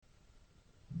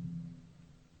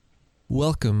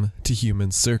Welcome to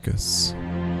Human Circus.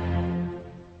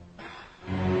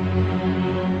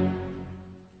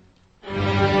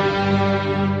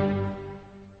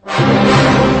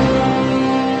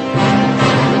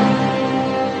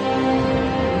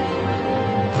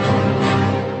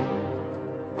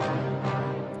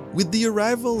 With the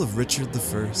arrival of Richard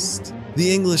I,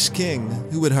 the English king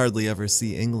who would hardly ever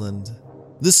see England,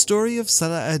 the story of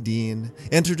Salah ad-Din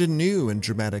entered a new and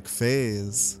dramatic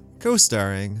phase,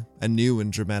 co-starring a new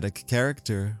and dramatic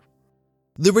character.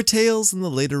 There were tales in the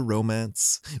later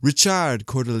romance, Richard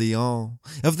Coeur de Lion,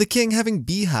 of the king having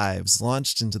beehives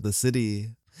launched into the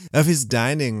city, of his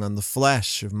dining on the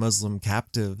flesh of Muslim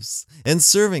captives and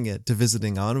serving it to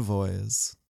visiting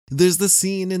envoys. There's the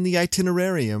scene in the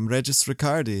Itinerarium Regis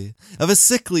Ricardi of a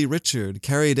sickly Richard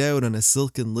carried out on a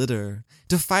silken litter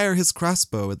to fire his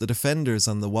crossbow at the defenders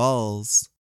on the walls.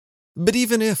 But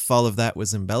even if all of that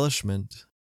was embellishment,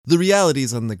 the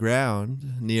realities on the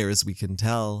ground, near as we can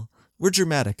tell, were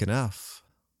dramatic enough.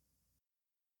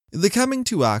 The coming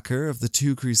to Acre of the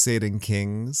two crusading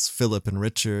kings, Philip and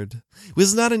Richard,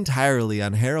 was not entirely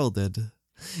unheralded.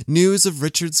 News of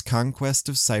Richard's conquest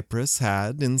of Cyprus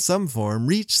had, in some form,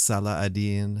 reached Salah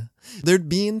ad-Din. There'd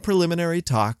been preliminary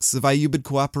talks of Ayyubid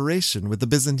cooperation with the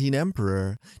Byzantine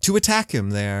emperor to attack him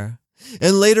there,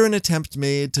 and later an attempt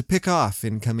made to pick off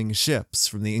incoming ships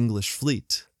from the English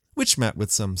fleet, which met with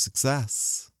some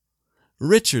success.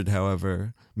 Richard,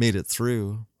 however, made it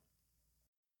through.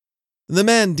 The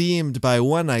man deemed by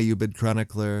one Ayyubid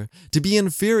chronicler to be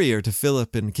inferior to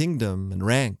Philip in kingdom and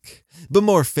rank, but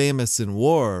more famous in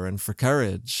war and for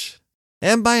courage,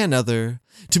 and by another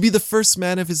to be the first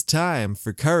man of his time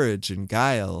for courage and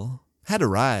guile, had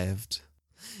arrived.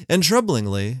 And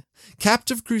troublingly,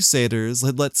 captive crusaders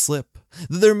had let slip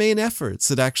that their main efforts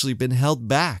had actually been held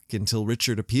back until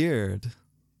Richard appeared.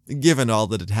 Given all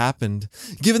that had happened,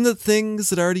 given that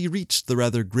things had already reached the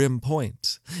rather grim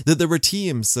point, that there were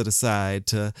teams set aside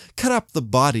to cut up the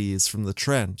bodies from the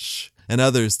trench, and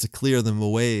others to clear them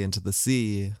away into the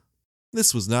sea,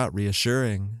 this was not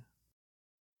reassuring.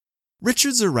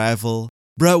 Richard's arrival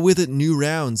brought with it new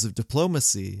rounds of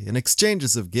diplomacy and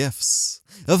exchanges of gifts,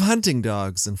 of hunting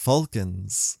dogs and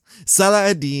falcons, Salah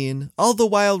ad-Din all the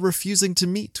while refusing to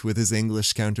meet with his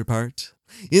English counterpart,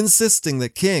 insisting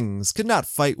that kings could not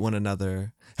fight one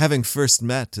another, having first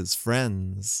met as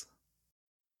friends.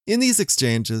 In these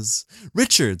exchanges,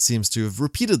 Richard seems to have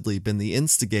repeatedly been the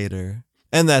instigator,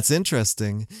 and that's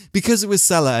interesting because it was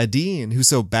Salah ad-Din who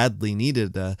so badly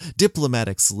needed a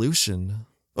diplomatic solution,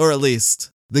 or at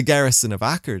least the garrison of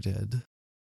Acre did.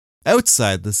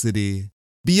 Outside the city,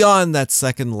 beyond that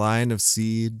second line of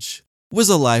siege, was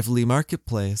a lively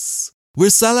marketplace, where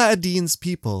Salah ad-Din's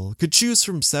people could choose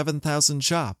from 7,000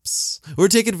 shops, or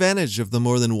take advantage of the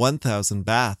more than 1,000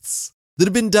 baths that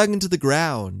had been dug into the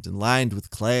ground and lined with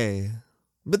clay.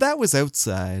 But that was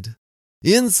outside.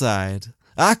 Inside,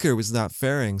 Acre was not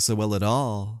faring so well at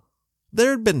all.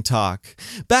 There had been talk,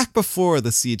 back before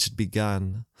the siege had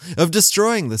begun, of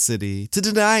destroying the city to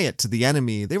deny it to the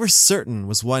enemy they were certain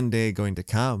was one day going to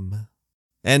come.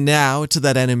 And now, to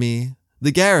that enemy,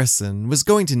 the garrison was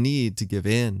going to need to give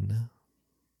in.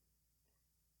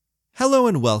 Hello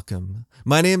and welcome.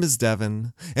 My name is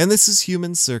Devin, and this is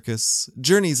Human Circus,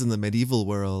 Journeys in the Medieval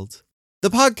World, the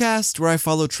podcast where I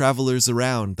follow travelers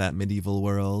around that medieval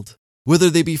world, whether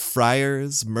they be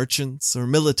friars, merchants, or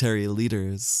military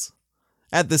leaders.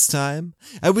 At this time,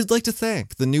 I would like to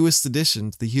thank the newest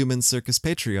addition to the Human Circus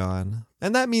Patreon,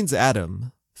 and that means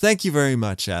Adam. Thank you very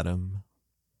much, Adam.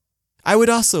 I would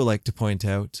also like to point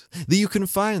out that you can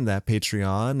find that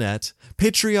Patreon at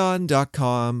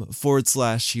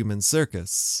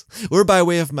patreon.com/humancircus, or by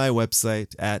way of my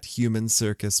website at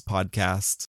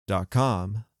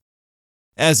humancircuspodcast.com.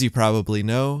 As you probably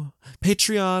know,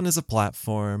 Patreon is a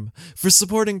platform for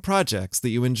supporting projects that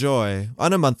you enjoy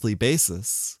on a monthly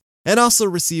basis, and also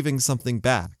receiving something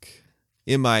back.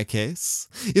 In my case,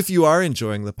 if you are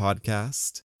enjoying the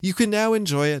podcast, you can now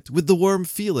enjoy it with the warm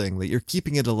feeling that you're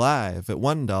keeping it alive at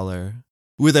 $1,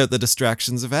 without the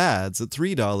distractions of ads at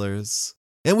 $3,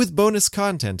 and with bonus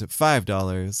content at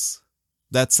 $5.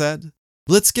 That said,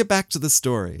 let's get back to the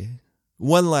story.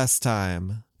 One last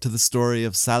time, to the story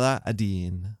of Salah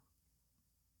ad-Din.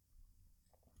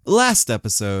 Last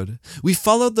episode, we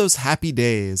followed those happy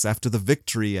days after the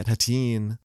victory at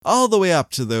Hattin, all the way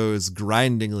up to those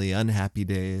grindingly unhappy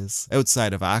days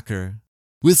outside of Acre,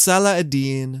 with Salah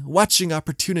ad-Din watching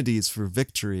opportunities for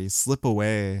victory slip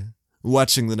away,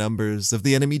 watching the numbers of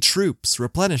the enemy troops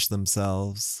replenish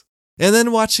themselves, and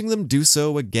then watching them do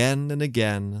so again and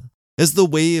again as the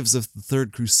waves of the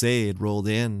Third Crusade rolled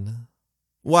in,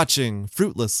 watching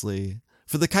fruitlessly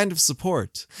for the kind of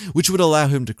support which would allow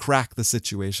him to crack the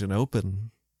situation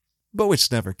open, but which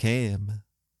never came.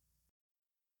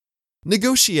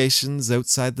 Negotiations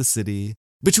outside the city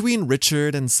between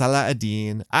Richard and Salah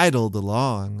ad-Din idled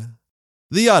along.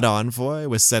 The odd envoy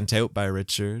was sent out by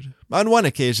Richard, on one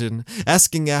occasion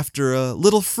asking after a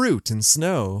little fruit and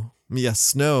snow, yes,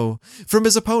 snow, from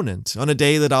his opponent on a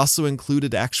day that also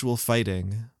included actual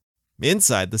fighting.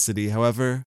 Inside the city,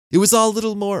 however, it was all a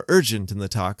little more urgent in the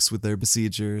talks with their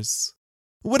besiegers.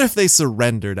 What if they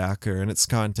surrendered Acre and its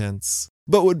contents,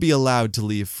 but would be allowed to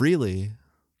leave freely?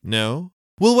 No?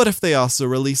 Well, what if they also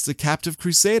released a captive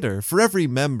crusader for every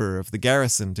member of the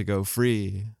garrison to go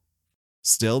free?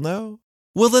 Still no?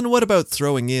 Well, then what about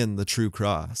throwing in the true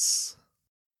cross?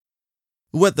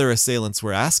 What their assailants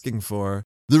were asking for,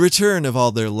 the return of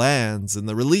all their lands and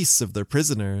the release of their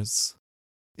prisoners.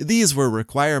 These were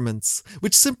requirements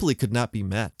which simply could not be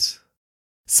met.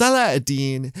 Salah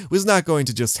ad-Din was not going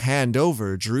to just hand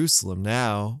over Jerusalem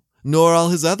now, nor all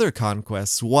his other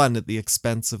conquests won at the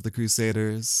expense of the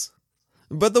Crusaders.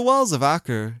 But the walls of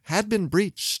Acre had been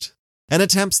breached, and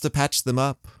attempts to patch them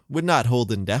up would not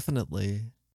hold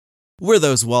indefinitely. Were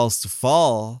those walls to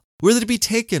fall, were they to be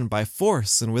taken by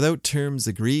force and without terms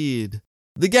agreed,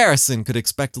 the garrison could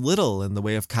expect little in the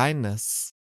way of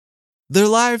kindness. Their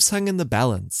lives hung in the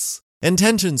balance, and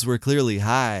tensions were clearly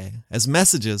high as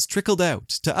messages trickled out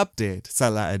to update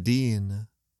Salah ad-Din.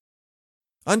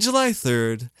 On July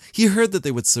 3rd, he heard that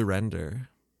they would surrender.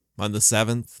 On the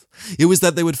 7th, it was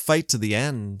that they would fight to the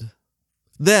end.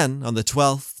 Then, on the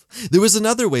 12th, there was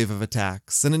another wave of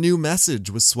attacks, and a new message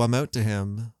was swum out to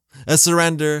him. A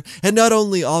surrender had not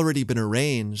only already been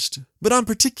arranged, but on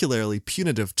particularly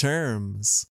punitive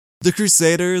terms. The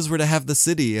Crusaders were to have the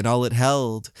city and all it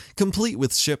held, complete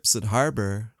with ships at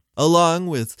harbor, along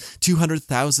with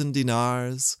 200,000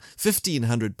 dinars,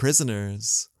 1,500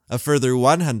 prisoners, a further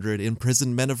 100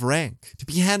 imprisoned men of rank to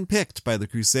be handpicked by the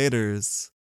Crusaders,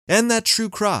 and that true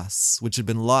cross which had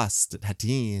been lost at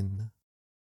Hattin.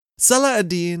 Salah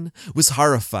ad-Din was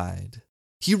horrified.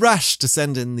 He rushed to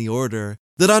send in the order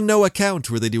that on no account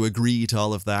were they to agree to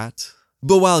all of that,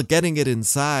 but while getting it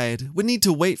inside, would need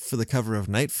to wait for the cover of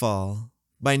nightfall.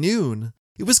 By noon,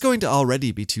 it was going to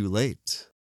already be too late.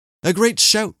 A great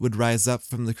shout would rise up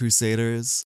from the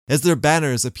Crusaders as their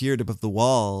banners appeared above the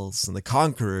walls and the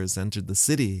conquerors entered the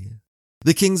city.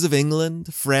 The kings of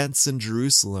England, France, and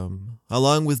Jerusalem,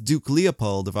 along with Duke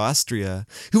Leopold of Austria,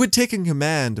 who had taken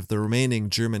command of the remaining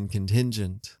German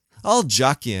contingent, all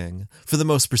jockeying for the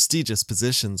most prestigious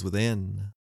positions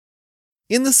within.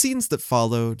 In the scenes that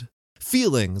followed,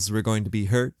 feelings were going to be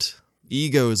hurt,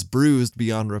 egos bruised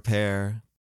beyond repair.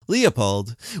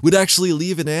 Leopold would actually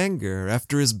leave in anger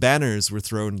after his banners were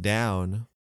thrown down,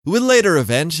 would later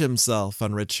avenge himself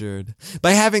on Richard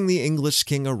by having the English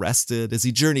king arrested as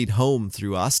he journeyed home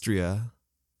through Austria.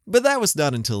 But that was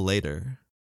not until later.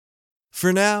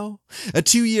 For now, a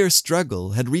 2-year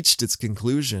struggle had reached its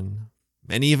conclusion,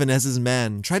 and even as his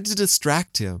men tried to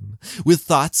distract him with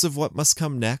thoughts of what must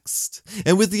come next,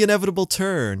 and with the inevitable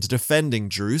turn to defending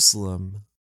Jerusalem,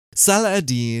 Salah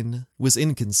ad-Din was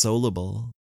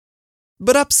inconsolable.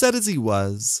 But upset as he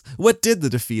was, what did the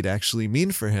defeat actually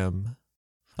mean for him?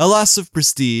 A loss of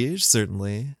prestige,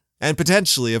 certainly, and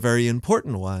potentially a very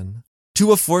important one,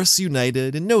 to a force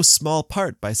united in no small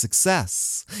part by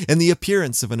success and the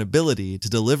appearance of an ability to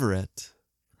deliver it.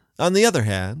 On the other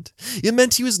hand, it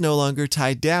meant he was no longer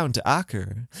tied down to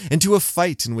Acre and to a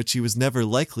fight in which he was never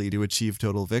likely to achieve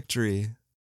total victory.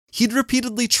 He'd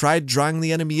repeatedly tried drawing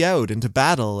the enemy out into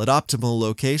battle at optimal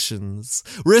locations,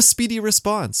 where a speedy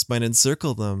response might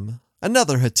encircle them,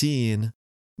 another Hattin,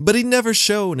 but he'd never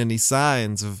shown any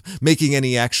signs of making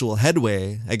any actual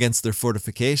headway against their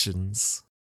fortifications.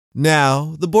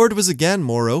 Now, the board was again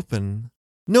more open,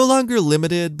 no longer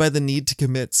limited by the need to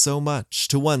commit so much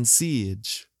to one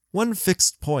siege, one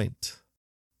fixed point.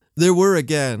 There were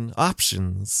again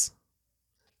options.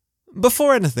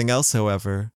 Before anything else,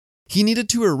 however, he needed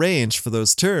to arrange for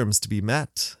those terms to be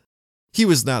met. He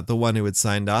was not the one who had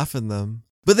signed off on them,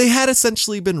 but they had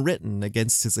essentially been written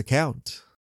against his account.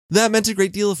 That meant a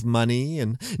great deal of money,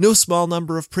 and no small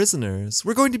number of prisoners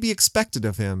were going to be expected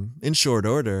of him in short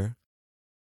order.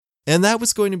 And that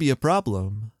was going to be a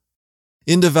problem.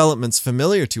 In developments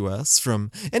familiar to us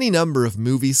from any number of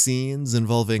movie scenes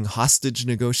involving hostage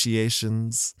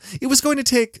negotiations, it was going to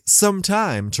take some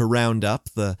time to round up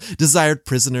the desired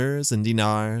prisoners and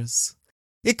dinars.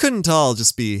 It couldn't all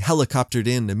just be helicoptered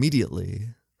in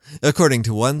immediately. According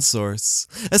to one source,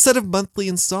 a set of monthly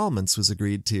installments was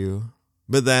agreed to.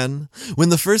 But then, when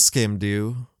the first came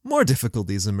due, more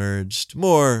difficulties emerged,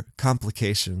 more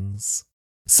complications.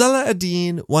 Salah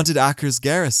ad-Din wanted Acre's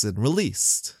garrison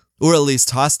released, or at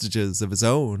least hostages of his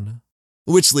own.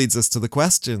 Which leads us to the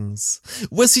questions.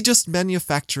 Was he just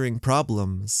manufacturing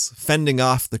problems, fending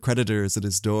off the creditors at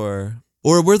his door?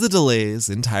 Or were the delays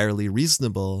entirely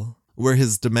reasonable? Were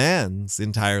his demands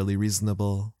entirely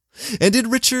reasonable? And did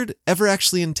Richard ever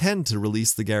actually intend to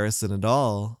release the garrison at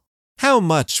all? How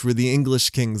much were the English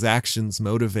king's actions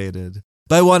motivated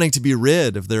by wanting to be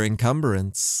rid of their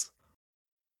encumbrance?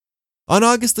 On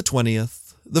August the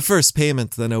 20th, the first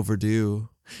payment then overdue,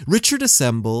 Richard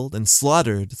assembled and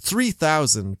slaughtered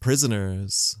 3,000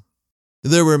 prisoners.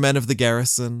 There were men of the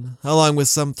garrison, along with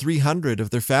some 300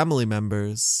 of their family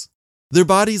members. Their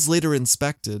bodies later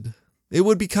inspected, it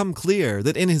would become clear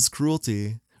that in his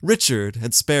cruelty, Richard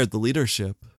had spared the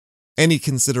leadership. Any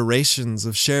considerations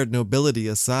of shared nobility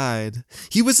aside,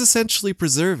 he was essentially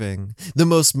preserving the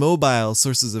most mobile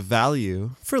sources of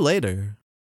value for later.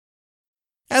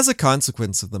 As a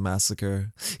consequence of the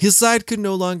massacre, his side could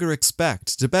no longer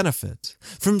expect to benefit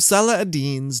from Salah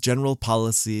ad-Din's general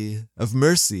policy of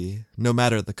mercy no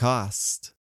matter the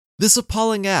cost. This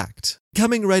appalling act,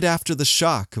 coming right after the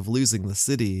shock of losing the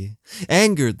city,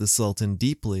 angered the Sultan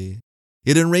deeply.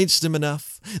 It enraged him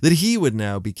enough that he would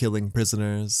now be killing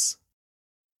prisoners.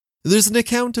 There's an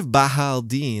account of Baha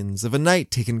al-Din's of a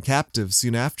knight taken captive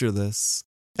soon after this,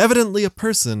 evidently a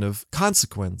person of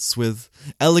consequence with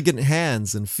elegant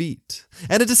hands and feet,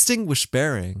 and a distinguished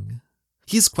bearing.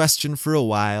 He's questioned for a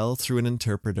while through an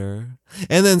interpreter,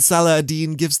 and then Salah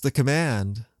ad-Din gives the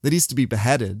command that he's to be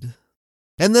beheaded.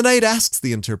 And the knight asks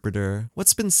the interpreter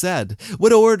what's been said,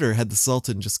 what order had the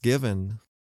Sultan just given?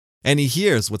 And he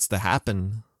hears what's to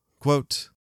happen. Quote,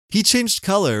 "He changed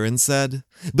color and said,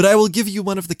 'But I will give you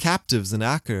one of the captives in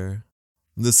Acre.'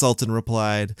 The Sultan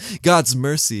replied, 'God's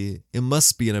mercy, it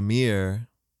must be an emir.'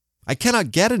 'I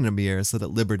cannot get an emir set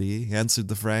at liberty,' answered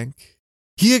the Frank.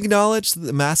 He acknowledged that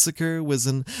the massacre was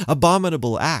an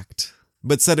abominable act,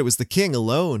 but said it was the king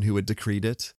alone who had decreed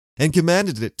it and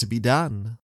commanded it to be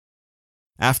done.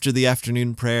 After the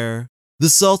afternoon prayer, the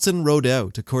Sultan rode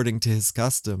out according to his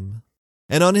custom,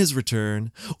 and on his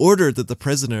return, ordered that the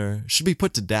prisoner should be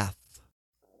put to death.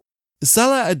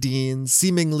 Salah ad-Din's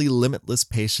seemingly limitless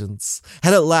patience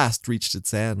had at last reached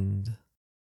its end.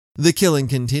 The killing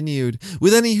continued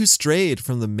with any who strayed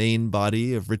from the main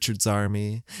body of Richard's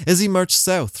army as he marched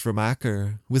south from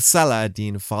Acre, with Salah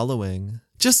ad-Din following,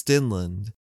 just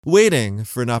inland, waiting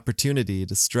for an opportunity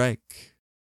to strike.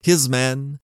 His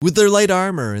men, with their light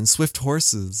armor and swift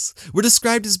horses, were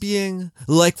described as being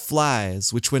like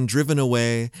flies which, when driven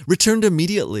away, returned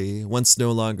immediately once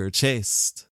no longer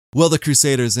chased. While the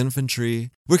Crusaders'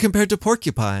 infantry were compared to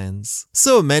porcupines,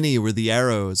 so many were the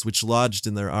arrows which lodged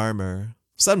in their armor,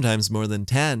 sometimes more than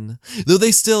 10, though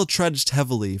they still trudged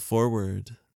heavily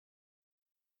forward.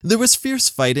 There was fierce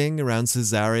fighting around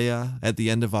Caesarea at the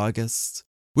end of August,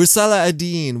 where Salah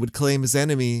ad-Din would claim his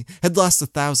enemy had lost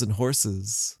 1,000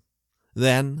 horses.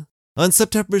 Then, on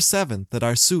September 7th at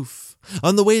Arsuf,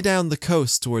 on the way down the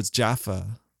coast towards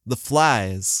Jaffa, the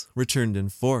flies returned in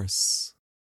force.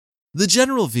 The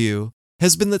general view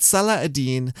has been that Salah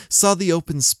ad-Din saw the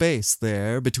open space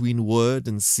there between wood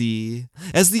and sea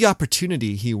as the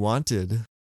opportunity he wanted.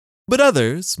 But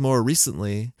others, more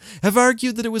recently, have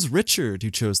argued that it was Richard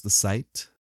who chose the site.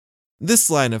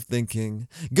 This line of thinking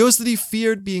goes that he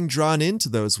feared being drawn into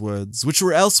those woods, which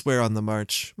were elsewhere on the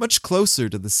march, much closer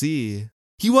to the sea.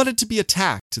 He wanted to be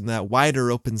attacked in that wider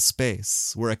open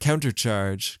space where a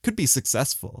countercharge could be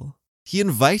successful. He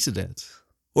invited it,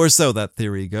 or so that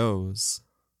theory goes.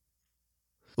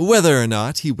 Whether or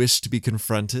not he wished to be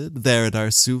confronted there at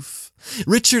Arsuf,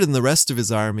 Richard and the rest of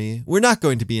his army were not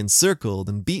going to be encircled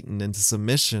and beaten into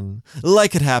submission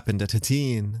like had happened at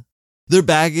Hattin. Their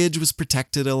baggage was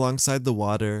protected alongside the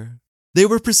water. They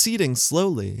were proceeding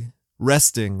slowly,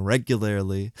 resting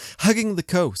regularly, hugging the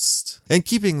coast, and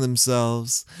keeping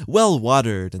themselves well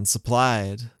watered and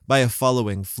supplied by a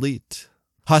following fleet,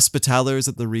 Hospitallers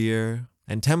at the rear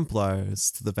and Templars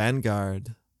to the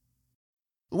vanguard.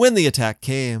 When the attack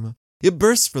came, it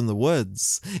burst from the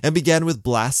woods and began with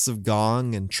blasts of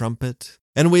gong and trumpet,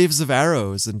 and waves of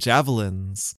arrows and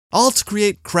javelins, all to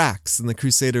create cracks in the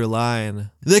Crusader line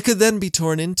that could then be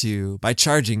torn into by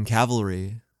charging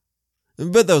cavalry.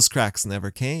 But those cracks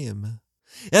never came,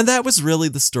 and that was really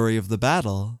the story of the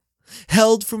battle.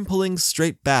 Held from pulling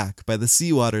straight back by the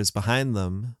sea waters behind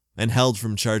them, and held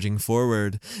from charging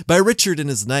forward by Richard and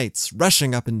his knights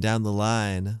rushing up and down the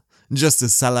line, just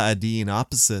as Salah ad-Din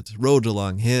opposite rode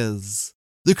along his,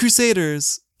 the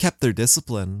Crusaders kept their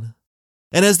discipline.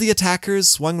 And as the attackers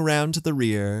swung round to the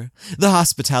rear, the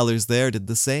Hospitallers there did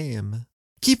the same,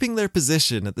 keeping their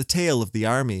position at the tail of the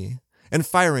army, and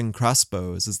firing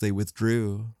crossbows as they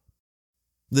withdrew.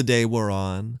 The day wore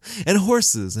on, and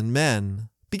horses and men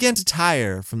began to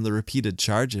tire from the repeated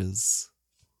charges.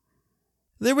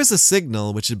 There was a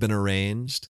signal which had been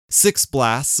arranged, 6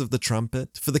 blasts of the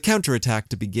trumpet for the counterattack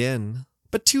to begin,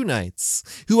 but 2 knights,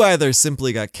 who either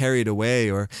simply got carried away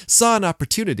or saw an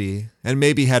opportunity and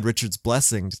maybe had Richard's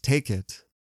blessing to take it,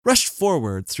 rushed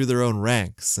forward through their own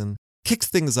ranks and kicked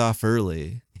things off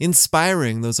early,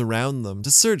 inspiring those around them to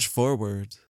surge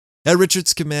forward. At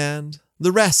Richard's command,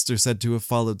 the rest are said to have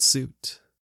followed suit.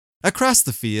 Across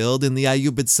the field, in the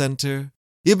Ayyubid center,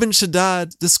 Ibn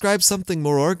Shaddad describes something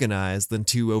more organized than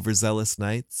 2 overzealous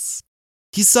knights.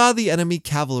 He saw the enemy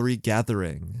cavalry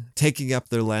gathering, taking up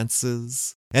their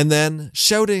lances, and then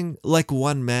shouting like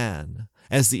one man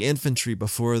as the infantry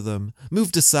before them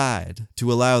moved aside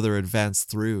to allow their advance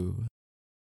through.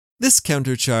 This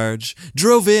countercharge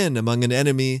drove in among an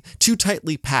enemy too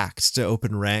tightly packed to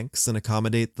open ranks and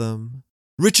accommodate them.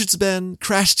 Richard's men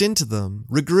crashed into them,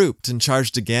 regrouped, and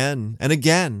charged again and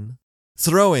again,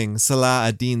 throwing Salah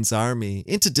ad-Din's army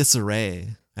into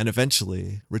disarray and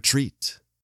eventually retreat.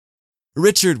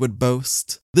 Richard would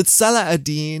boast that Salah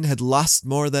ad-Din had lost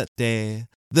more that day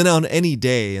than on any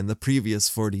day in the previous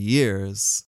 40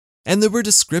 years, and there were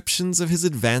descriptions of his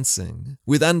advancing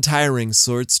with untiring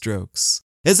sword strokes,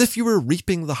 as if he were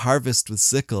reaping the harvest with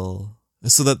sickle,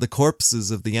 so that the corpses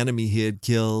of the enemy he had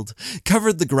killed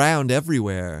covered the ground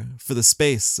everywhere for the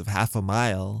space of half a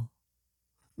mile.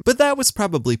 But that was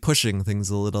probably pushing things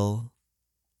a little.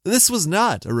 This was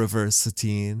not a reverse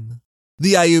Hattin.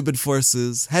 The Ayyubid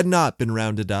forces had not been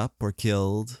rounded up or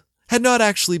killed, had not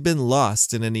actually been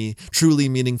lost in any truly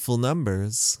meaningful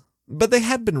numbers, but they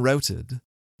had been routed.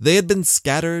 They had been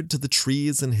scattered to the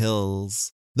trees and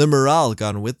hills, the morale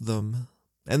gone with them,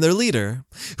 and their leader,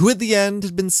 who at the end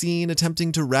had been seen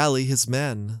attempting to rally his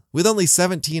men, with only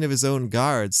 17 of his own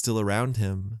guards still around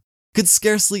him, could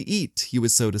scarcely eat, he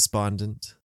was so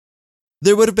despondent.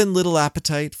 There would have been little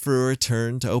appetite for a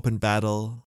return to open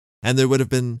battle, and there would have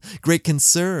been great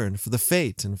concern for the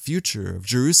fate and future of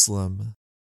Jerusalem.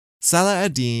 Salah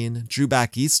ad-Din drew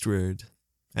back eastward,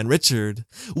 and Richard,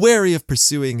 wary of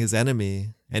pursuing his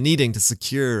enemy and needing to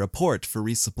secure a port for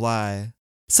resupply,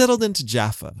 settled into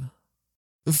Jaffa.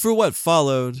 For what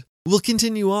followed, we'll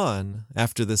continue on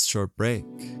after this short break.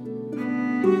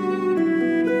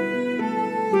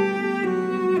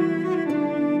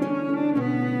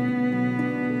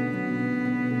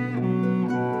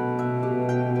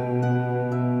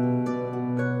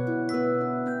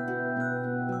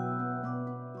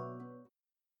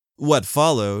 What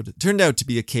followed turned out to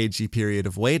be a cagey period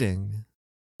of waiting.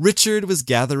 Richard was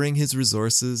gathering his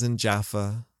resources in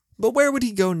Jaffa, but where would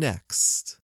he go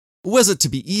next? Was it to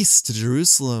be east to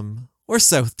Jerusalem, or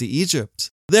south to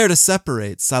Egypt, there to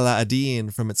separate Salah ad-Din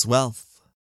from its wealth?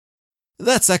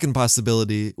 That second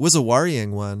possibility was a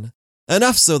worrying one,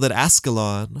 enough so that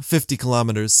Ascalon, 50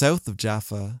 kilometers south of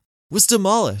Jaffa, was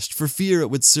demolished for fear it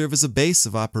would serve as a base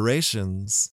of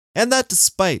operations. And that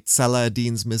despite Salah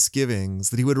ad-Din's misgivings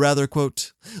that he would rather,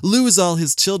 quote, lose all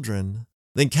his children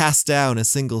than cast down a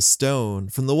single stone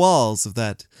from the walls of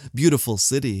that beautiful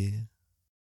city.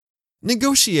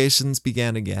 Negotiations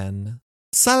began again.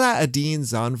 Salah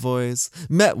ad-Din's envoys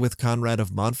met with Conrad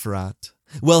of Montferrat,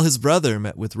 while his brother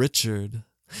met with Richard.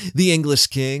 The English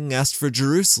king asked for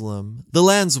Jerusalem, the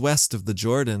lands west of the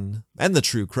Jordan, and the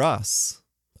True Cross,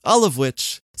 all of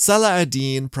which Salah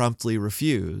ad-Din promptly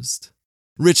refused.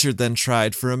 Richard then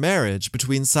tried for a marriage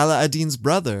between Salah ad-Din's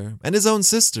brother and his own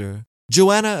sister,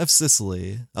 Joanna of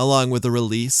Sicily, along with the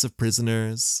release of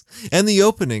prisoners and the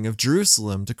opening of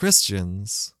Jerusalem to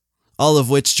Christians, all of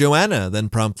which Joanna then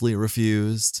promptly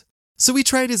refused. So he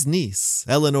tried his niece,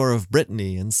 Eleanor of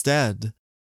Brittany, instead.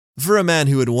 For a man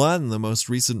who had won the most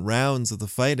recent rounds of the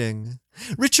fighting,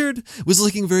 Richard was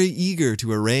looking very eager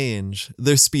to arrange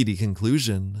their speedy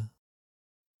conclusion.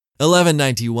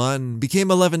 1191 became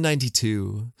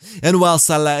 1192, and while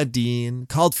Salah ad-Din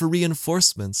called for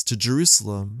reinforcements to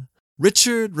Jerusalem,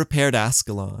 Richard repaired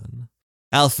Ascalon.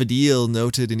 Al-Fadil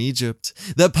noted in Egypt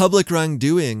that public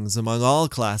wrongdoings among all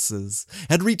classes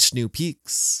had reached new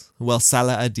peaks, while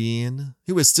Salah ad-Din,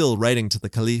 who was still writing to the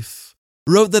Caliph,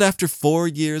 wrote that after 4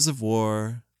 years of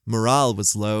war, morale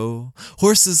was low,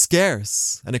 horses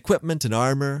scarce, and equipment and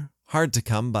armor hard to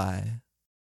come by.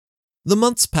 The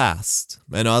months passed,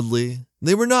 and oddly,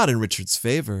 they were not in Richard's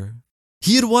favor.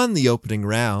 He had won the opening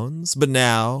rounds, but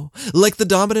now, like the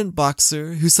dominant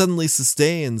boxer who suddenly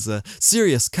sustains a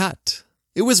serious cut,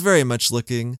 it was very much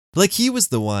looking like he was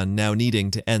the one now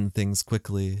needing to end things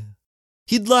quickly.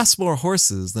 He'd lost more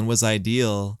horses than was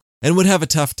ideal, and would have a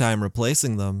tough time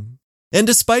replacing them. And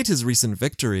despite his recent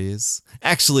victories,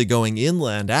 actually going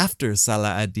inland after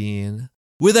Salah ad-Din,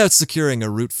 without securing a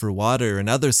route for water and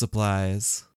other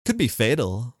supplies, could be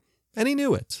fatal, and he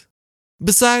knew it.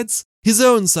 Besides, his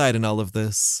own side in all of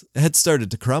this had started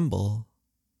to crumble.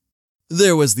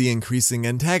 There was the increasing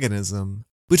antagonism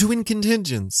between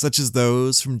contingents such as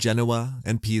those from Genoa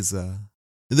and Pisa.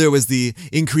 There was the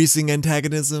increasing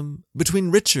antagonism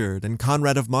between Richard and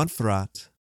Conrad of Montferrat.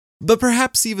 But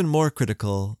perhaps even more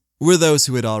critical were those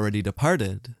who had already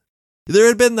departed. There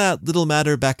had been that little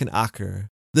matter back in Acre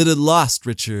that had lost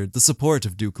Richard the support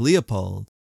of Duke Leopold,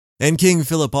 and King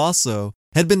Philip also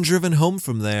had been driven home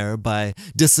from there by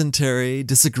dysentery,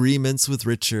 disagreements with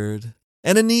Richard,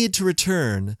 and a need to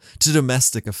return to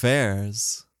domestic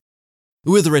affairs.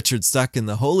 With Richard stuck in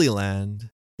the Holy Land,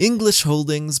 English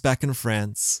holdings back in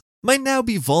France might now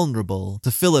be vulnerable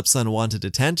to Philip's unwanted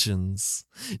attentions,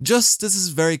 just as his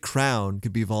very crown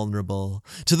could be vulnerable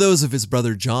to those of his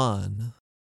brother John.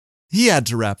 He had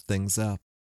to wrap things up.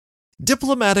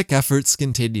 Diplomatic efforts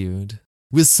continued,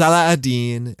 with Salah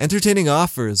ad-Din entertaining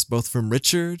offers both from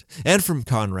Richard and from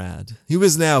Conrad, who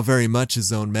was now very much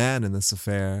his own man in this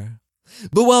affair.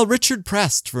 But while Richard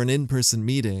pressed for an in-person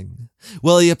meeting,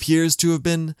 while he appears to have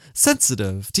been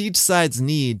sensitive to each side's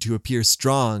need to appear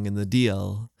strong in the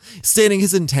deal, stating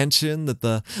his intention that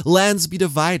the lands be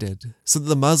divided so that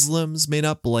the Muslims may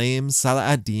not blame Salah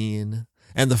ad-Din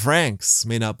and the Franks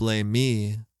may not blame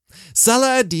me,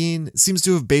 Salah ad-Din seems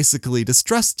to have basically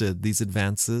distrusted these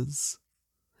advances.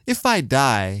 "If I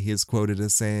die," he is quoted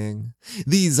as saying,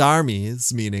 "these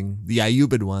armies," meaning the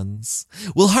Ayyubid ones,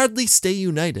 "will hardly stay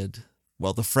united,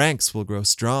 while the Franks will grow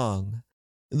strong.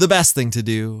 The best thing to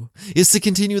do is to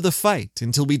continue the fight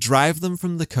until we drive them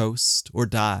from the coast or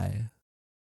die."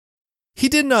 He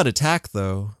did not attack,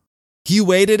 though. He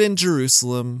waited in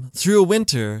Jerusalem through a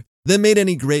winter that made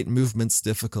any great movements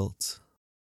difficult.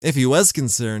 If he was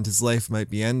concerned his life might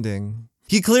be ending,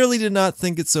 he clearly did not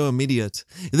think it so immediate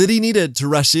that he needed to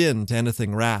rush into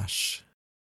anything rash.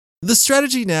 The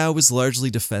strategy now was largely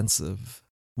defensive.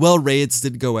 While raids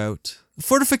did go out,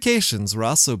 fortifications were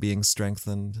also being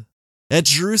strengthened. At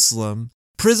Jerusalem,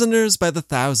 prisoners by the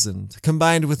thousand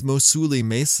combined with Mosuli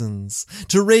masons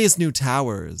to raise new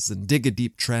towers and dig a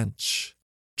deep trench.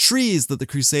 Trees that the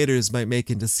Crusaders might make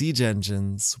into siege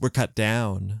engines were cut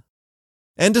down.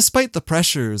 And despite the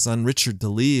pressures on Richard to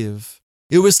leave,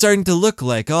 it was starting to look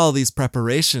like all these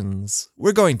preparations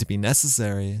were going to be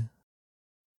necessary.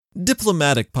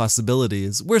 Diplomatic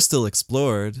possibilities were still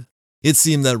explored. It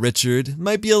seemed that Richard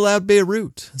might be allowed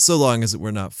Beirut, so long as it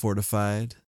were not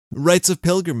fortified. Rights of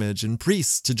pilgrimage and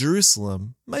priests to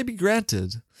Jerusalem might be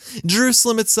granted.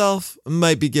 Jerusalem itself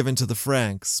might be given to the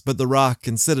Franks, but the rock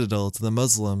and citadel to the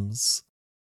Muslims.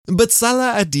 But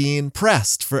Salah ad-Din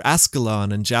pressed for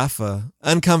Ascalon and Jaffa,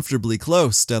 uncomfortably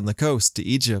close down the coast to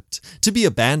Egypt, to be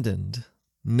abandoned.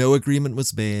 No agreement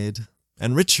was made,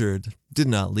 and Richard did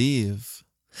not leave.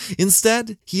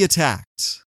 Instead, he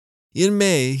attacked. In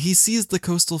May, he seized the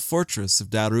coastal fortress of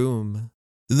Darum.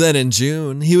 Then in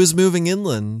June, he was moving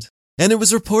inland, and it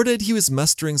was reported he was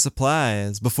mustering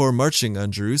supplies before marching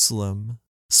on Jerusalem.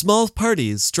 Small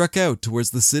parties struck out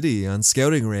towards the city on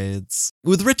scouting raids,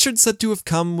 with Richard said to have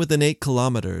come within 8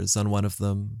 kilometers on one of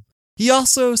them. He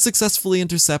also successfully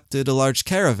intercepted a large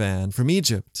caravan from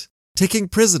Egypt, taking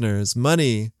prisoners,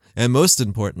 money, and most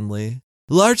importantly,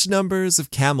 large numbers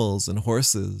of camels and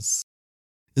horses.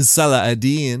 Salah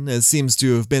ad-Din, as seems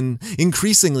to have been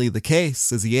increasingly the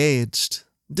case as he aged,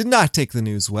 did not take the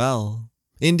news well.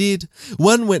 Indeed,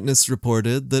 one witness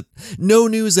reported that no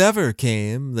news ever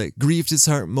came that grieved his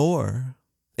heart more,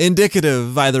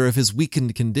 indicative either of his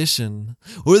weakened condition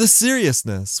or the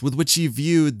seriousness with which he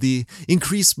viewed the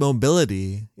increased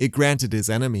mobility it granted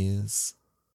his enemies.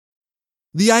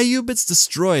 The Ayyubids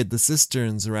destroyed the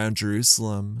cisterns around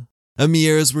Jerusalem.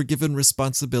 Emirs were given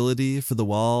responsibility for the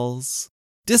walls.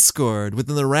 Discord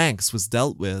within the ranks was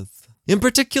dealt with. In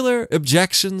particular,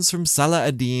 objections from Salah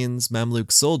ad-Din's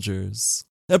Mamluk soldiers,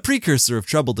 a precursor of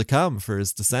trouble to come for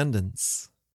his descendants.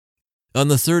 On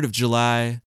the 3rd of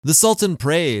July, the Sultan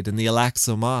prayed in the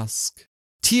Al-Aqsa Mosque,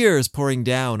 tears pouring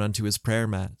down onto his prayer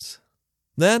mat.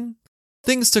 Then,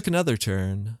 things took another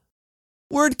turn.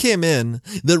 Word came in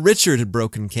that Richard had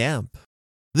broken camp,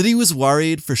 that he was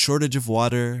worried for shortage of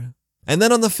water, and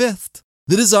then on the 5th,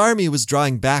 that his army was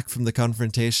drawing back from the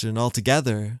confrontation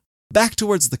altogether, back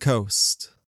towards the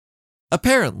coast.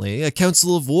 Apparently, a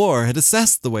council of war had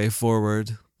assessed the way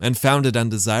forward and found it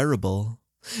undesirable,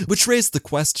 which raised the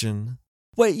question,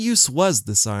 what use was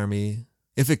this army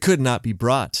if it could not be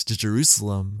brought to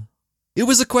Jerusalem? It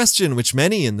was a question which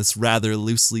many in this rather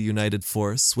loosely united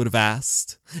force would have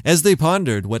asked, as they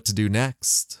pondered what to do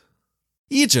next.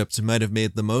 Egypt might have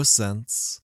made the most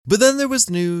sense, but then there was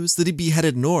news that he'd be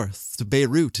headed north to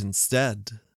Beirut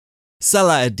instead.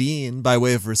 Salah ad-Din, by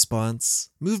way of response,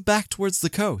 moved back towards the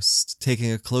coast,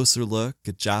 taking a closer look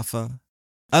at Jaffa,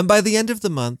 and by the end of the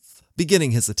month,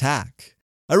 beginning his attack,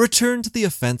 a return to the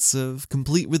offensive,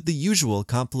 complete with the usual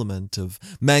complement of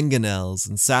mangonels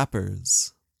and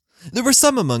sappers. There were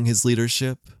some among his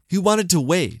leadership who wanted to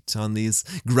wait on these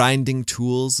grinding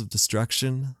tools of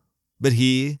destruction, but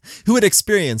he, who had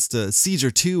experienced a siege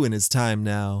or two in his time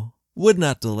now, would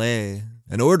not delay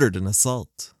and ordered an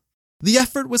assault. The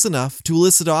effort was enough to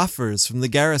elicit offers from the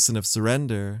garrison of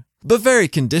surrender, but very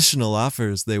conditional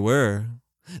offers they were.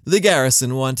 The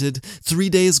garrison wanted 3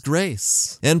 days'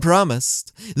 grace and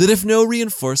promised that if no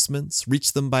reinforcements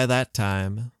reached them by that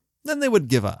time, then they would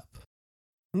give up.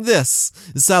 This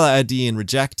Salah ad-Din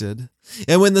rejected,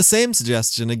 and when the same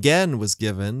suggestion again was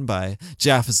given by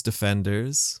Jaffa's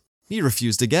defenders, he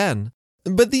refused again.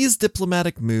 But these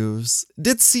diplomatic moves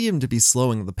did seem to be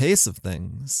slowing the pace of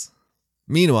things.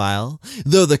 Meanwhile,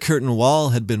 though the curtain wall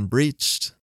had been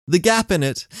breached, the gap in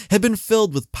it had been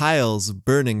filled with piles of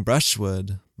burning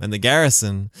brushwood, and the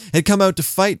garrison had come out to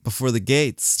fight before the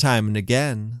gates time and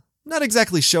again, not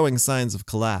exactly showing signs of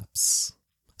collapse.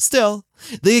 Still,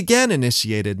 they again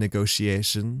initiated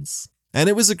negotiations, and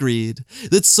it was agreed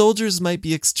that soldiers might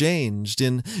be exchanged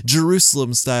and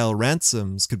Jerusalem-style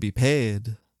ransoms could be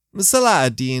paid. Salah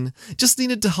ad-Din just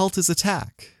needed to halt his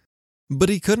attack, but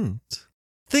he couldn't.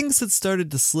 Things had started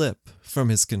to slip from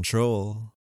his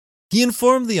control. He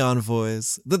informed the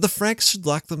envoys that the Franks should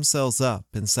lock themselves up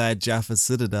inside Jaffa's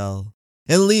citadel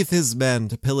and leave his men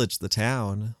to pillage the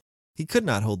town. He could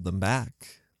not hold them back.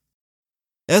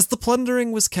 As the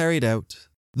plundering was carried out,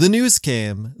 the news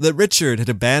came that Richard had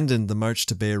abandoned the march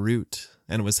to Beirut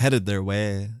and was headed their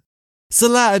way.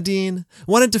 Salah ad-Din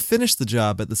wanted to finish the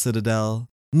job at the citadel,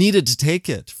 needed to take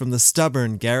it from the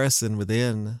stubborn garrison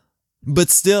within. But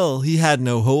still, he had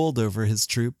no hold over his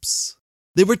troops.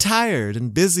 They were tired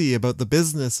and busy about the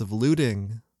business of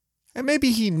looting, and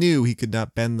maybe he knew he could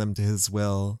not bend them to his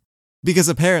will, because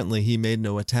apparently he made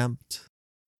no attempt.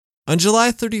 On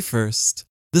July 31st,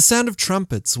 the sound of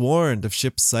trumpets warned of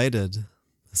ships sighted.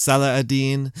 Salah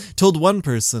ad-Din told one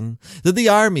person that the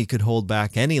army could hold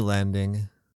back any landing,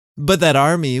 but that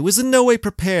army was in no way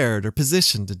prepared or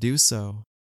positioned to do so.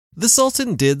 The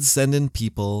Sultan did send in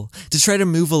people to try to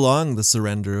move along the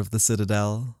surrender of the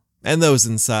citadel, and those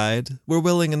inside were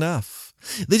willing enough.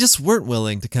 They just weren't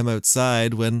willing to come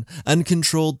outside when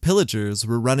uncontrolled pillagers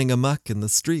were running amok in the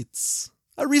streets.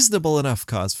 A reasonable enough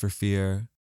cause for fear.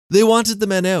 They wanted the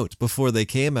men out before they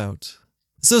came out,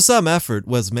 so some effort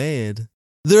was made.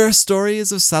 There are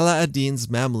stories of Salah ad-Din's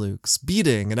Mamluks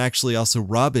beating and actually also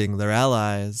robbing their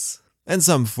allies, and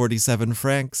some 47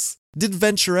 Franks did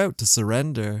venture out to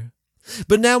surrender.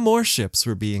 But now more ships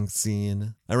were being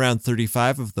seen, around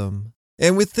 35 of them,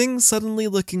 and with things suddenly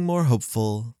looking more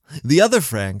hopeful, the other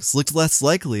Franks looked less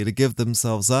likely to give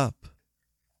themselves up.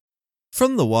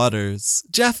 From the waters,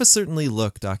 Jaffa certainly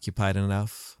looked occupied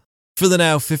enough. For the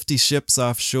now 50 ships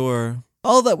offshore,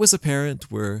 all that was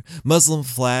apparent were Muslim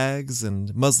flags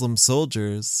and Muslim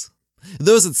soldiers.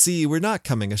 Those at sea were not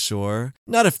coming ashore,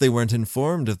 not if they weren't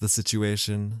informed of the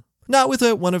situation. Not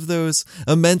without one of those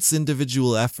immense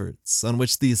individual efforts on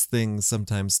which these things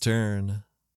sometimes turn.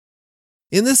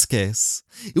 In this case,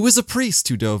 it was a priest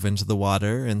who dove into the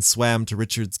water and swam to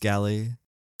Richard's galley,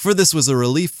 for this was a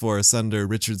relief force under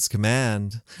Richard's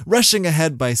command, rushing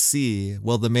ahead by sea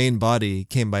while the main body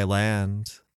came by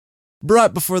land.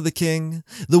 Brought before the king,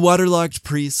 the waterlogged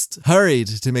priest hurried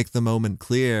to make the moment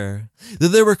clear that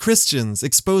there were Christians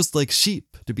exposed like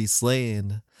sheep to be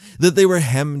slain, that they were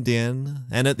hemmed in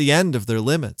and at the end of their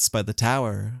limits by the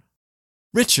tower.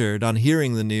 Richard, on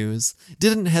hearing the news,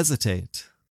 didn't hesitate.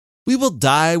 "We will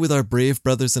die with our brave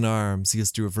brothers in arms," he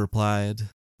is to have replied,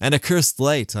 "and a cursed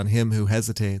light on him who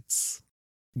hesitates."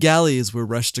 Galleys were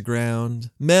rushed aground,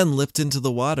 men leapt into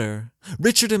the water,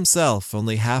 Richard himself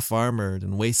only half-armored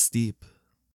and waist-deep.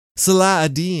 Salah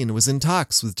ad-Din was in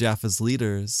talks with Jaffa's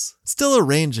leaders, still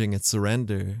arranging its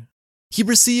surrender. He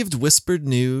received whispered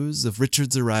news of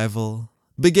Richard's arrival,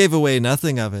 but gave away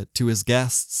nothing of it to his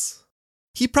guests.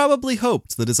 He probably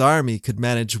hoped that his army could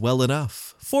manage well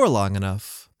enough, for long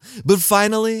enough. But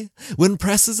finally, when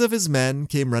presses of his men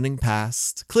came running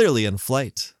past, clearly in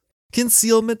flight,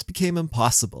 concealment became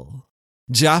impossible.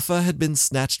 Jaffa had been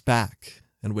snatched back,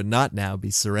 and would not now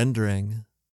be surrendering.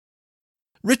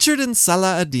 Richard and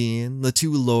Salah ad-Din, the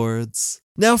two lords,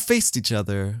 now faced each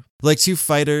other, like two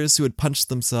fighters who had punched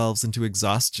themselves into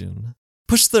exhaustion,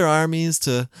 pushed their armies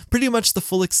to pretty much the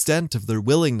full extent of their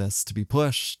willingness to be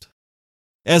pushed.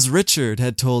 As Richard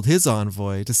had told his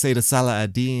envoy to say to Salah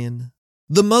ad-Din,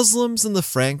 "The Muslims and the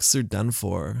Franks are done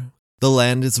for. The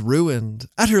land is ruined,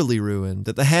 utterly ruined,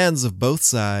 at the hands of both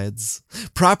sides.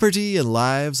 Property and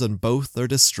lives on both are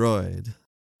destroyed.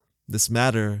 This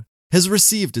matter has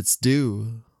received its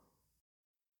due."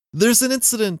 There's an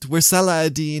incident where Salah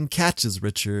ad-Din catches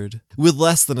Richard with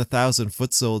less than 1,000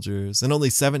 foot soldiers and only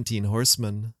 17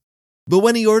 horsemen. But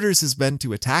when he orders his men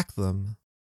to attack them,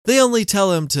 they only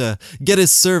tell him to get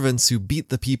his servants who beat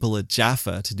the people at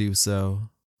Jaffa to do so.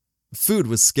 Food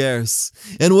was scarce,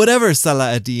 and whatever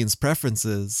Salah ad-Din's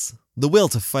preferences, the will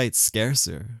to fight's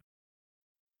scarcer.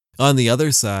 On the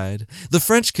other side, the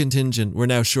French contingent were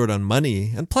now short on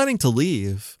money and planning to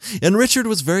leave, and Richard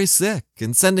was very sick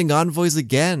and sending envoys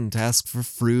again to ask for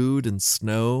fruit and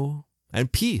snow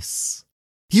and peace.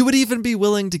 He would even be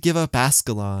willing to give up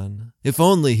Ascalon, if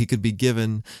only he could be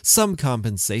given some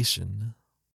compensation.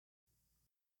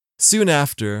 Soon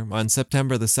after, on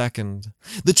September the 2nd,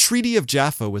 the Treaty of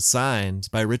Jaffa was signed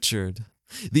by Richard.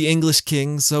 The English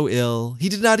king so ill, he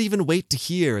did not even wait to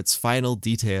hear its final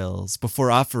details before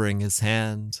offering his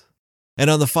hand. And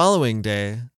on the following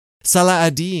day, Salah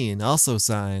ad-Din also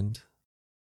signed.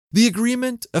 The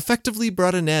agreement effectively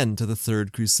brought an end to the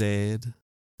Third Crusade,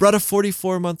 brought a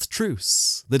 44-month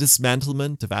truce, the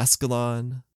dismantlement of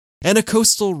Ascalon, and a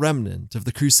coastal remnant of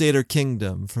the Crusader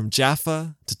kingdom from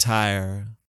Jaffa to Tyre.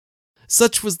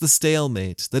 Such was the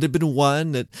stalemate that had been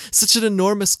won at such an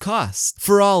enormous cost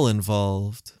for all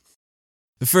involved.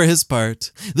 For his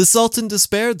part, the Sultan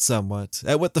despaired somewhat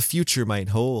at what the future might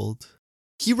hold.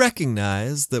 He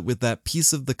recognized that with that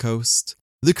piece of the coast,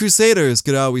 the Crusaders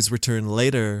could always return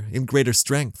later in greater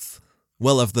strength.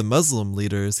 Well, of the Muslim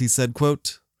leaders, he said,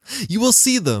 quote, "You will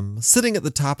see them sitting at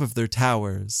the top of their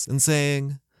towers and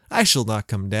saying, 'I shall not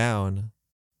come down,'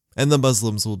 and the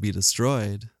Muslims will be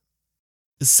destroyed."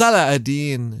 Salah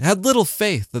ad-Din had little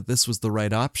faith that this was the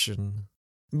right option,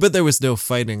 but there was no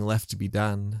fighting left to be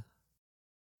done.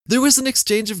 There was an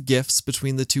exchange of gifts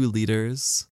between the two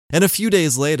leaders, and a few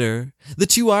days later, the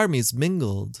two armies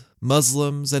mingled,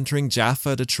 Muslims entering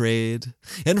Jaffa to trade,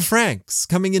 and Franks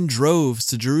coming in droves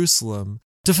to Jerusalem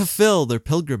to fulfill their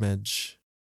pilgrimage.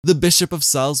 The Bishop of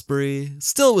Salisbury,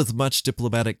 still with much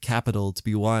diplomatic capital to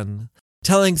be won,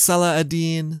 telling Salah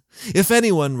ad-Din, "If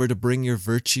anyone were to bring your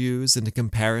virtues into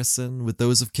comparison with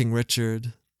those of King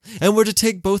Richard, and were to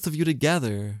take both of you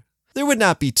together, there would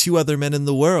not be two other men in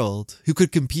the world who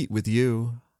could compete with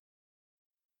you."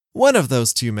 One of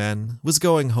those two men was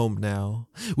going home now,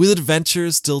 with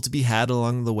adventures still to be had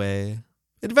along the way.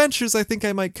 Adventures I think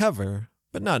I might cover,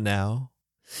 but not now.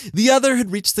 The other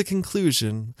had reached the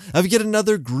conclusion of yet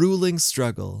another grueling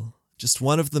struggle, just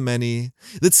one of the many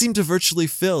that seemed to virtually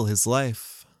fill his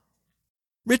life.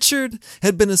 Richard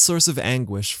had been a source of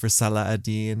anguish for Salah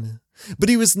ad-Din, but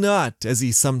he was not, as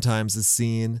he sometimes is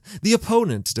seen, the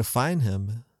opponent to define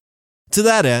him. To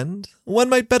that end, one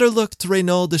might better look to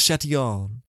Reynaud de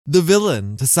Chatillon, the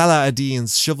villain to Salah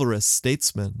ad-Din's chivalrous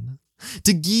statesman,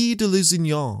 to Guy de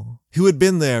Lusignan, who had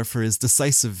been there for his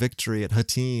decisive victory at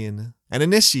Hattin and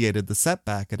initiated the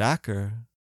setback at Acre,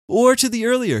 or to the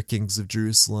earlier kings of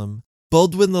Jerusalem,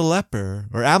 Baldwin the Leper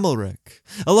or Amalric,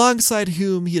 alongside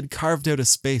whom he had carved out a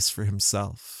space for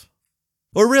himself.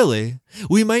 Or really,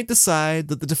 we might decide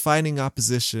that the defining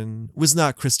opposition was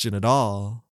not Christian at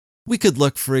all. We could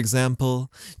look, for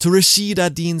example, to Rashid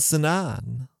ad-Din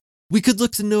Sinan. We could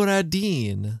look to Nur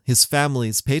ad-Din, his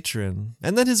family's patron,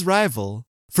 and then his rival,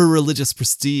 for religious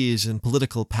prestige and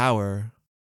political power.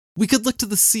 We could look to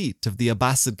the seat of the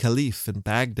Abbasid Caliph in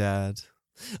Baghdad,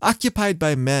 occupied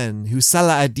by men who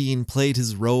Salah ad-Din played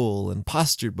his role and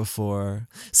postured before,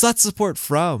 sought support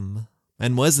from,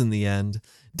 and was in the end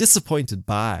disappointed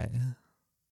by.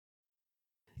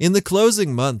 In the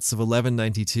closing months of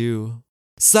 1192,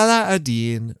 Salah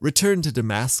ad-Din returned to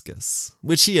Damascus,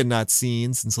 which he had not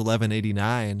seen since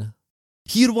 1189.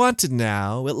 He had wanted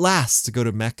now, at last, to go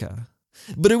to Mecca,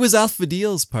 but it was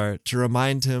al-Fadil's part to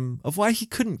remind him of why he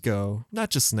couldn't go, not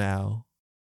just now.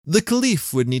 The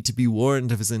Caliph would need to be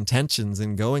warned of his intentions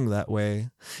in going that way,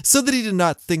 so that he did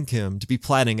not think him to be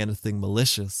planning anything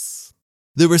malicious.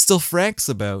 There were still Franks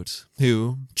about,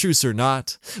 who, truce or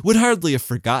not, would hardly have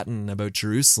forgotten about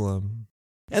Jerusalem.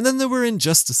 And then there were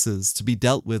injustices to be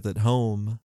dealt with at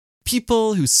home,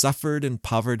 people who suffered in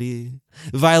poverty,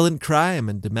 violent crime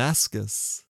in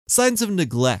Damascus, signs of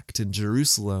neglect in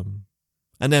Jerusalem,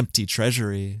 an empty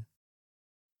treasury.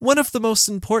 One of the most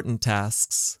important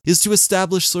tasks is to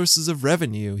establish sources of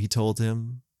revenue, he told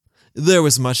him. There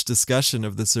was much discussion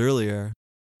of this earlier,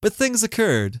 But things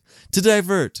occurred to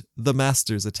divert the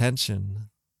master's attention.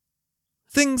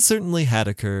 Things certainly had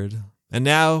occurred, and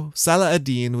now Salah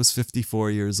ad-Din was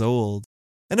 54 years old,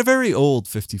 and a very old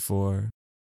 54.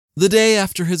 The day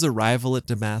after his arrival at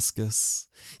Damascus,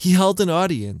 he held an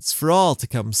audience for all to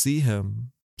come see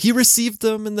him. He received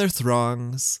them in their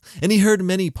throngs, and he heard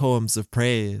many poems of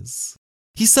praise.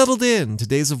 He settled in to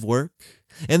days of work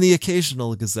and the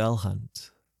occasional gazelle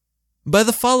hunt. By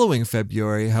the following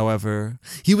February, however,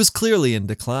 he was clearly in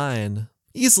decline,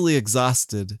 easily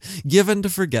exhausted, given to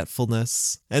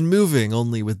forgetfulness, and moving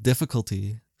only with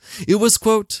difficulty. It was,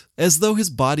 quote, as though his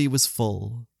body was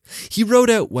full. He rode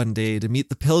out one day to meet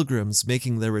the pilgrims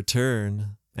making their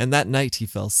return, and that night he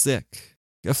fell sick.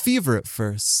 A fever at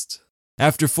first.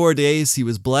 After 4 days he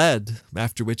was bled,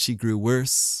 after which he grew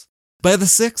worse. By the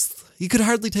 6th, he could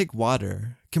hardly take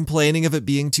water, complaining of it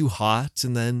being too hot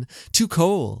and then too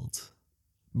cold.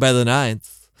 By the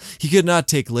 9th, he could not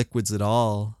take liquids at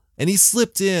all, and he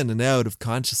slipped in and out of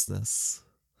consciousness.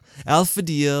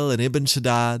 Al-Fadil and Ibn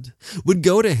Shaddad would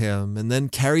go to him and then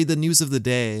carry the news of the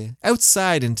day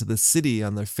outside into the city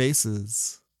on their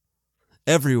faces.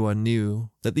 Everyone knew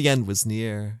that the end was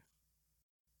near.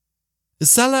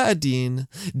 Salah ad-Din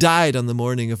died on the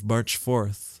morning of March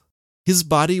 4th. His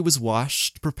body was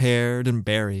washed, prepared, and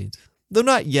buried, though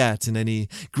not yet in any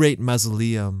great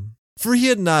mausoleum, for he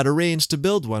had not arranged to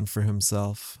build one for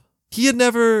himself. He had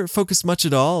never focused much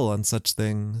at all on such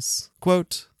things.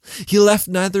 Quote, he left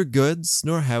neither goods,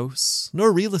 nor house,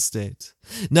 nor real estate,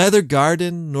 neither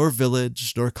garden, nor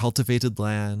village, nor cultivated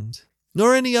land,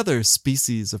 nor any other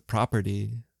species of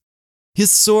property.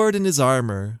 His sword and his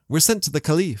armor were sent to the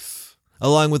Caliph,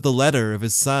 along with the letter of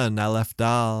his son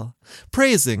Al-Afdal,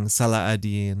 praising Salah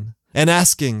ad-Din and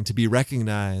asking to be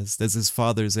recognized as his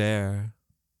father's heir.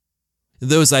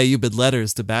 Those Ayyubid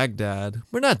letters to Baghdad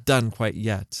were not done quite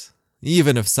yet,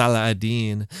 even if Salah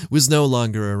ad-Din was no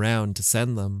longer around to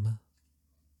send them.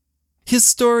 His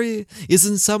story is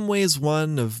in some ways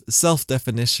one of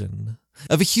self-definition,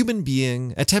 of a human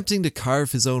being attempting to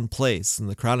carve his own place in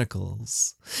the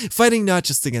chronicles, fighting not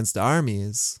just against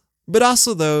armies, but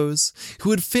also those who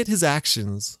would fit his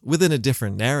actions within a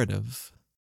different narrative.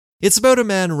 It's about a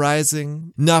man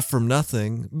rising, not from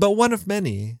nothing, but one of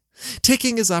many,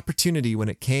 taking his opportunity when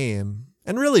it came,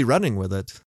 and really running with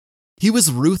it. He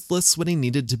was ruthless when he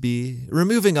needed to be,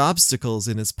 removing obstacles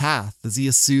in his path as he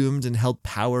assumed and held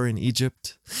power in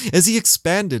Egypt, as he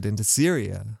expanded into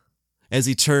Syria, as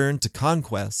he turned to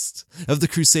conquest of the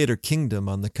Crusader kingdom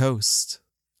on the coast.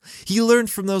 He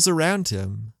learned from those around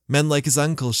him, men like his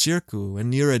uncle Shirkuh and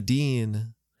Nur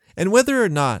ad-Din, and whether or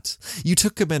not you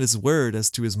took him at his word as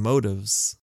to his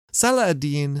motives, Salah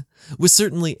ad-Din was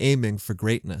certainly aiming for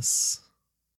greatness.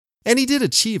 And he did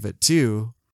achieve it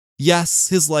too. Yes,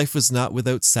 his life was not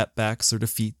without setbacks or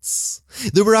defeats.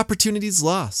 There were opportunities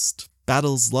lost,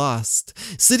 battles lost,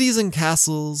 cities and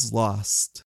castles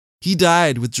lost. He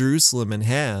died with Jerusalem in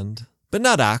hand, but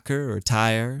not Acre or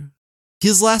Tyre.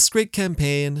 His last great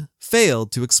campaign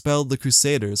failed to expel the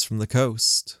Crusaders from the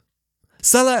coast.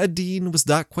 Salah ad-Din was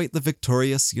not quite the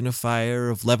victorious unifier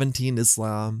of Levantine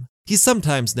Islam he's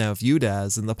sometimes now viewed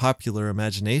as in the popular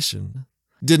imagination.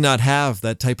 Did not have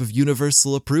that type of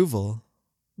universal approval.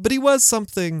 But he was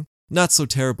something not so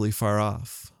terribly far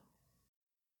off.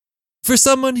 For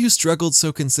someone who struggled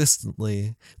so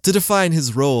consistently to define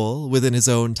his role within his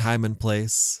own time and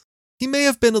place, he may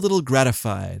have been a little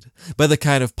gratified by the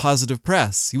kind of positive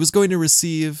press he was going to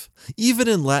receive even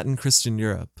in Latin Christian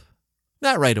Europe.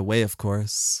 Not right away, of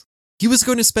course. He was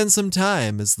going to spend some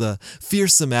time as the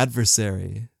fearsome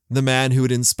adversary, the man who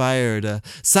had inspired a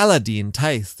Saladin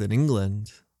tithe in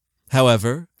England.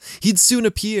 However, he'd soon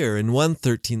appear in one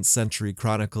 13th century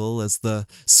chronicle as the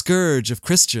scourge of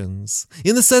Christians,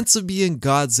 in the sense of being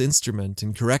God's instrument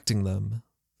in correcting them.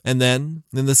 And then,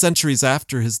 in the centuries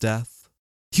after his death,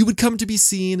 he would come to be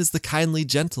seen as the kindly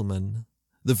gentleman,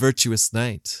 the virtuous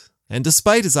knight, and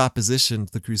despite his opposition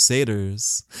to the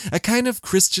Crusaders, a kind of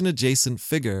Christian-adjacent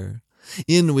figure,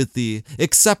 in with the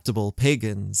acceptable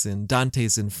pagans in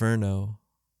Dante's Inferno.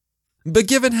 But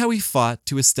given how he fought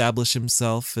to establish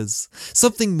himself as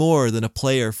something more than a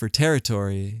player for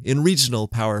territory in regional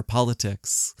power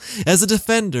politics, as a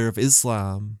defender of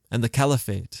Islam and the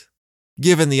Caliphate,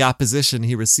 given the opposition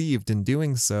he received in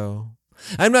doing so,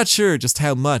 I'm not sure just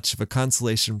how much of a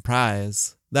consolation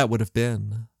prize that would have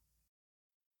been.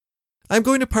 I'm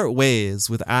going to part ways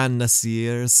with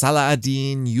An-Nasir Salah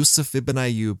ad-Din Yusuf ibn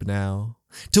Ayyub now,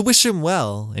 to wish him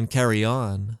well and carry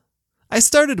on. I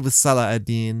started with Salah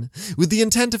ad-Din with the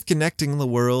intent of connecting the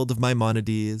world of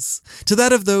Maimonides to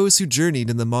that of those who journeyed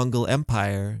in the Mongol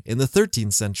Empire in the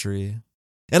 13th century.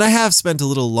 and I have spent a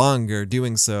little longer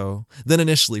doing so than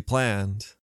initially planned.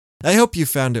 I hope you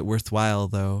found it worthwhile,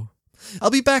 though.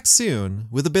 I'll be back soon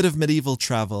with a bit of medieval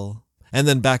travel, and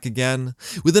then back again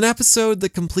with an episode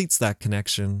that completes that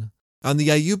connection on the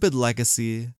Ayyubid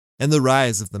legacy and the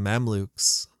rise of the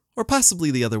Mamluks, or possibly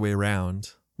the other way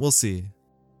around. We'll see.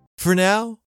 For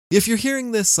now, if you're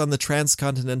hearing this on the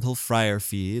Transcontinental Friar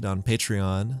feed on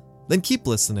Patreon, then keep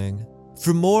listening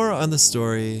for more on the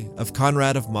story of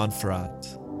Conrad of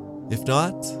Montferrat. If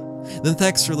not, then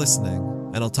thanks for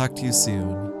listening, and I'll talk to you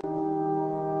soon.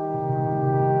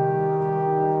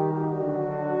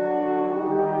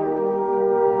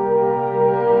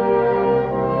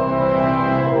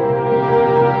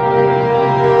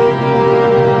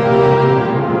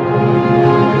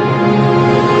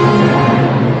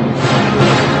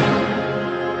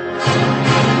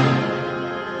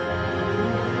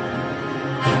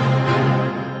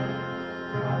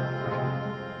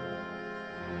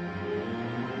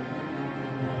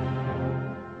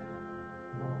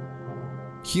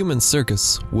 Human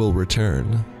Circus will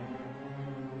return.